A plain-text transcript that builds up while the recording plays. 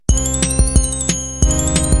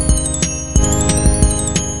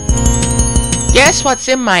guess what's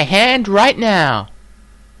in my hand right now?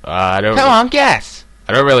 Come on, guess.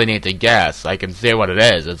 I don't really need to guess. I can see what it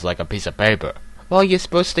is. It's like a piece of paper. Well, you're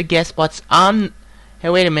supposed to guess what's on... Hey,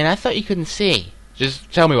 wait a minute. I thought you couldn't see.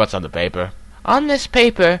 Just tell me what's on the paper. On this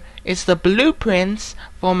paper is the blueprints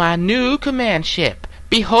for my new command ship.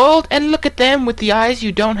 Behold and look at them with the eyes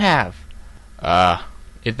you don't have.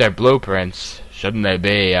 If they're blueprints, shouldn't they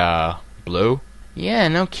be, blue? Yeah,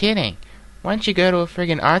 no kidding. Why don't you go to a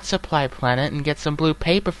friggin' art supply planet and get some blue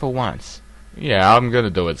paper for once? Yeah, I'm gonna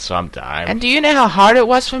do it sometime. And do you know how hard it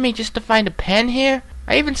was for me just to find a pen here?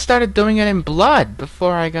 I even started doing it in blood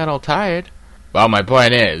before I got all tired. Well, my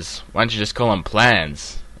point is, why don't you just call them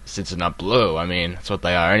plans? Since they're not blue, I mean, that's what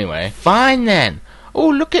they are anyway. Fine then. Oh,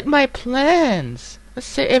 look at my plans. Let's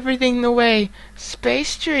say everything the way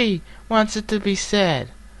Space Tree wants it to be said.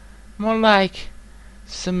 More like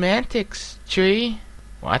Semantics Tree.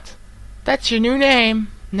 What? That's your new name,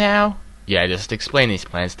 now. Yeah, just explain these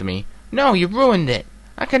plans to me. No, you ruined it.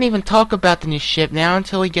 I can't even talk about the new ship now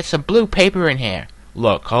until we get some blue paper in here.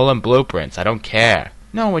 Look, call them blueprints. I don't care.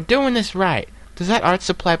 No, we're doing this right. Does that art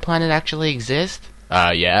supply planet actually exist?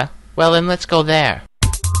 Yeah? Well, then let's go there.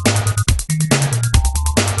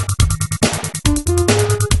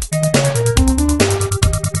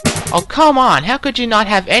 Oh, come on. How could you not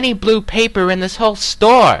have any blue paper in this whole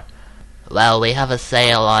store? Well, we have a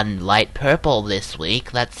sale on light purple this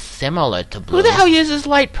week that's similar to blue. Who the hell uses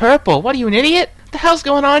light purple? What, are you an idiot? What the hell's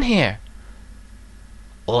going on here?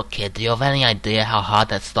 Oh, kid, do you have any idea how hard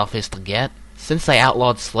that stuff is to get? Since they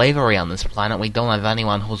outlawed slavery on this planet, we don't have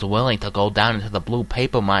anyone who's willing to go down into the blue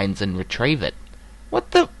paper mines and retrieve it.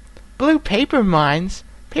 What the... blue paper mines?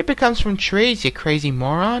 Paper comes from trees, you crazy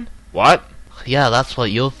moron. What? Yeah, that's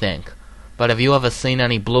what you'll think. But have you ever seen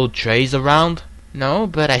any blue trees around? No,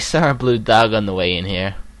 but I saw a blue dog on the way in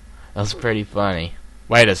here. That was pretty funny.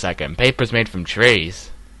 Wait a second. Paper's made from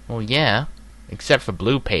trees. Well, yeah. Except for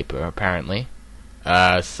blue paper, apparently.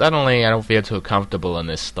 Suddenly I don't feel too comfortable in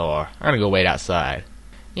this store. I'm gonna go wait outside.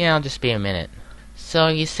 Yeah, I'll just be a minute. So,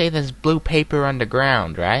 you say there's blue paper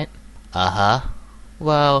underground, right? Uh-huh.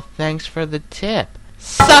 Well, thanks for the tip.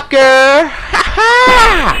 Sucker!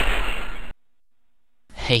 Ha-ha!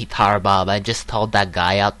 Hey, Tarbob, I just told that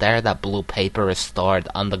guy out there that blue paper is stored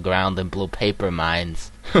underground in blue paper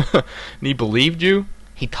mines. And he believed you?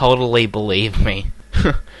 He totally believed me.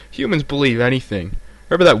 Humans believe anything.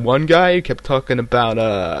 Remember that one guy who kept talking about,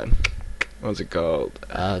 what was it called?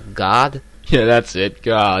 God? Yeah, that's it,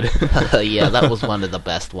 God. Yeah, that was one of the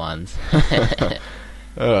best ones.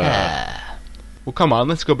 Well, come on,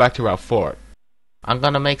 let's go back to our fort. I'm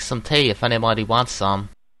gonna make some tea if anybody wants some.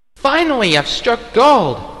 Finally, I've struck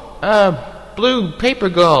gold! Blue paper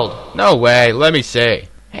gold. No way, let me see.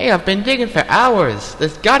 Hey, I've been digging for hours.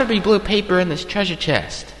 There's gotta be blue paper in this treasure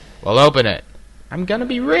chest. Well, open it. I'm gonna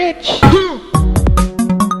be rich!